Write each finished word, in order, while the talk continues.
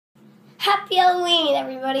Happy Halloween,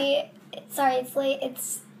 everybody. Sorry, it's late.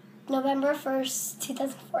 It's November 1st,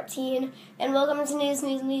 2014, and welcome to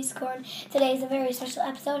News Corn. Today is a very special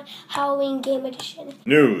episode, Halloween Game Edition.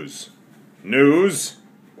 News.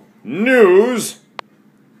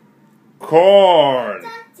 Corn.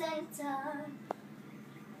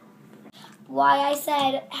 Why I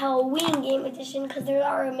said Halloween Game Edition, because there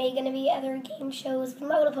are going to be other game shows with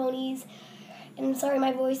My Little Ponies. And I'm sorry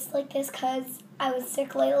my voice is like this because I was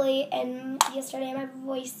sick lately, and yesterday my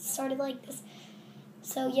voice started like this.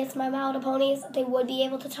 So yes, My Little Ponies, they would be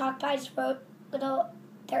able to talk, but I just wrote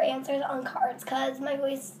their answers on cards because my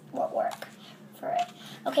voice won't work for it.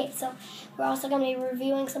 Okay, so we're also going to be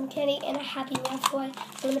reviewing some candy and a Happy Meal toy.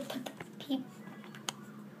 I'm going to put the peep.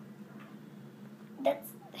 That's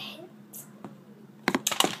the hint.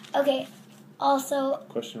 Okay, also,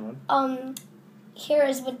 Question one. Here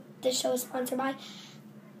is what this show is sponsored by.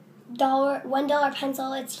 $1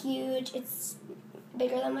 pencil. It's huge. It's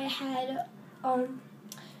bigger than my head.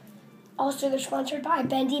 Also, they're sponsored by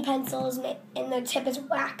Bendy pencils, and their tip is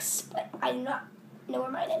wax, but I do not know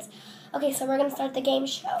where mine is. Okay, so we're gonna start the game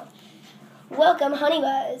show. Welcome, Honey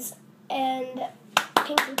Buzz and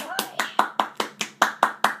Pinkie Pie.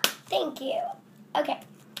 Thank you. Okay.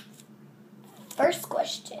 First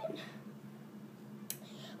question.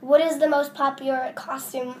 What is the most popular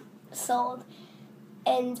costume sold?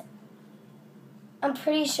 And I'm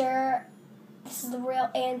pretty sure this is the real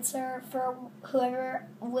answer for whoever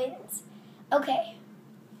wins. Okay.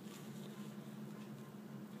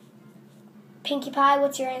 Pinkie Pie,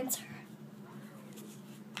 what's your answer?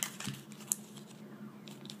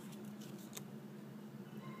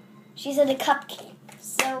 She said a cupcake,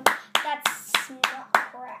 so that's not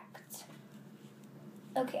correct.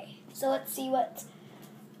 Okay, so let's see what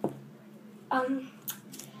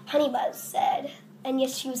Honey Buzz said. And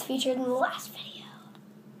yes, she was featured in the last video.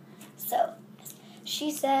 So,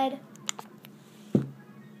 she said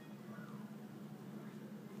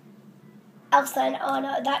Elsa and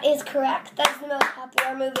Anna. That is correct. That's the most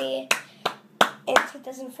popular movie in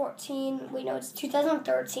 2014. We know it's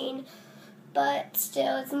 2013, but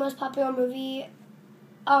still, it's the most popular movie.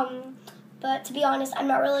 But to be honest, I'm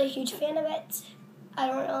not really a huge fan of it. I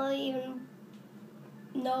don't really even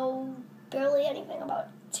know barely anything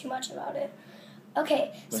too much about it.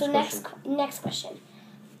 Okay, so next question.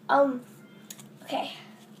 Okay.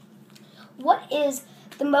 What is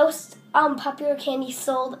the most popular candy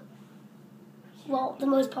sold? Well, the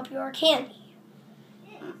most popular candy.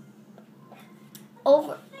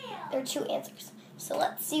 There are two answers. So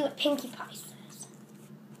let's see what Pinkie Pie says.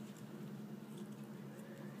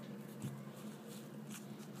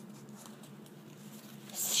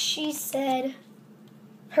 She said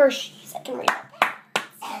Hershey's. I can read that.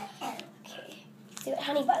 Okay. See what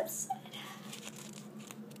Honey Buzz said.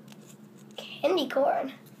 Candy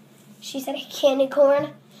corn. She said candy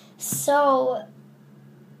corn. So,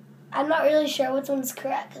 I'm not really sure which one's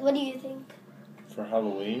correct. What do you think? For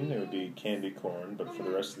Halloween, it would be candy corn, but for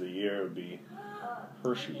the rest of the year, it would be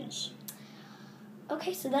Hershey's.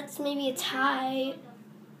 Okay, so that's maybe a tie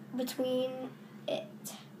between it.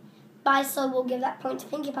 But so we'll give that point to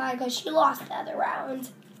Pinkie Pie because she lost the other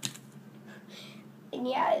round. And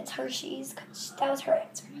yeah, it's Hershey's because that was her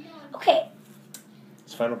answer. Okay.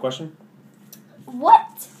 This final question?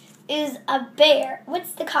 What is a bear?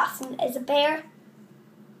 What's the costume as a bear?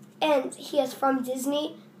 And he is from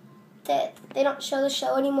Disney. That they don't show the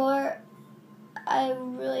show anymore. I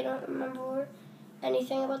really don't remember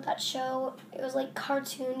anything about that show. It was like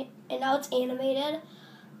cartoon, and now it's animated.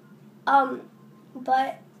 And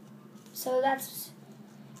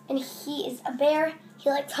he is a bear. He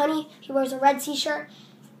likes honey. He wears a red t-shirt,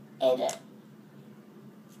 and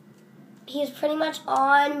he is pretty much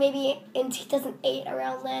on maybe in 2008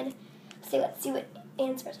 around then. Let's see what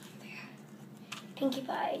answers are there. Pinkie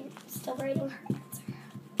Pie still writing her answer.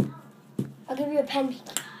 I'll give you a pen,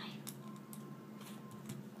 Pinkie Pie.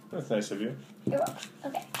 That's nice of you. You're welcome.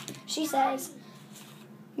 Okay. She says,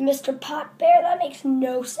 Mr. Pot Bear. That makes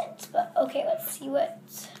no sense, but okay, let's see what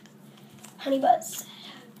Honey Buzz said.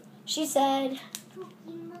 She said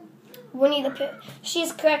Winnie the Pooh.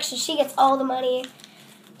 She's correct, so she gets all the money.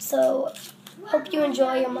 So, hope you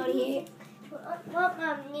enjoy your money. What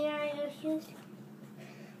money are you using?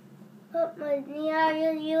 What money are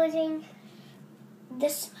you using?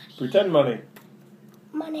 This money. Pretend money.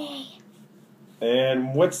 Money. And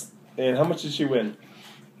how much did she win?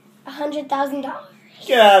 $100,000.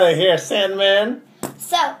 Get out of here, Sandman.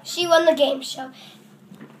 So, she won the game show.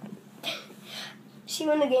 She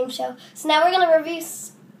won the game show. So now we're going to review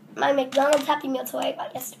my McDonald's Happy Meal toy I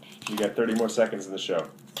got yesterday. You got 30 more seconds in the show.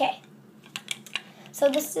 Okay. So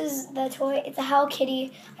this is the toy. It's a Hello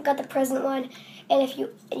Kitty. I got the present one, and if you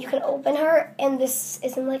can open her, and this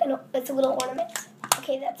isn't like it's a little ornament.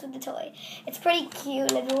 Okay, that's with the toy. It's pretty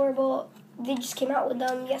cute and adorable. They just came out with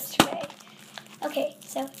them yesterday. Okay,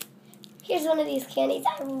 so here's one of these candies.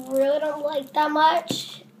 I really don't like that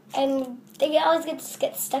much, and they always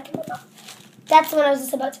get stuck in my mouth. That's the one I was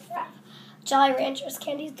just about to grab. Jolly Ranchers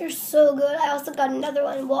candies. They're so good. I also got another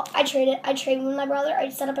one. Well, I traded with my brother. I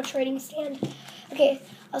set up a trading stand. Okay,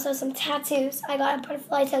 also some tattoos. I got a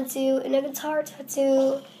butterfly tattoo and a guitar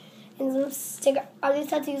tattoo and some stickers. Are these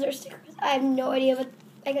tattoos or stickers? I have no idea, but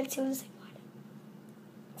I got two of the same one.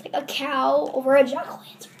 It's like a cow over a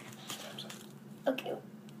jack-o'-lantern. Okay.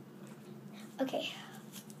 Okay.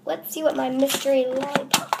 Let's see what my mystery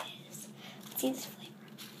lollipop is. Let's see this flavor.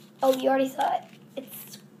 Oh, you already saw it.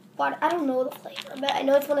 It's water. I don't know the flavor, but I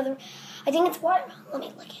know it's one of the. I think it's watermelon. Let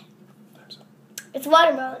me look it. It's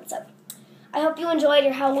watermelon. So, I hope you enjoyed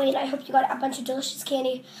your Halloween. I hope you got a bunch of delicious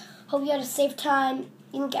candy. Hope you had a safe time.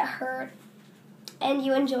 You didn't get hurt, and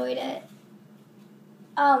you enjoyed it.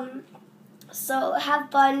 So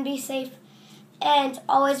have fun, be safe, and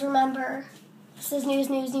always remember, this is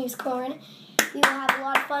News Corn. We will have a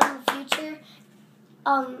lot of fun in the future.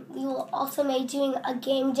 We will also be doing a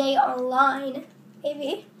game day online,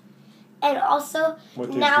 maybe. And also, what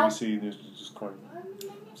now, days do you see News Corn?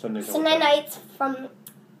 Sunday nights from,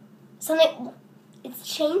 Sunday, it's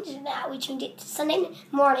changed now. We changed it to Sunday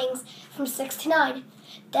mornings from 6 to 9.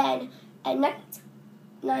 Then at night,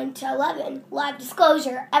 9 to 11, live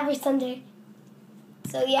disclosure every Sunday.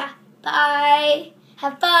 So yeah, bye.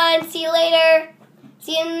 Have fun. See you later.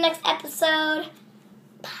 See you in the next episode.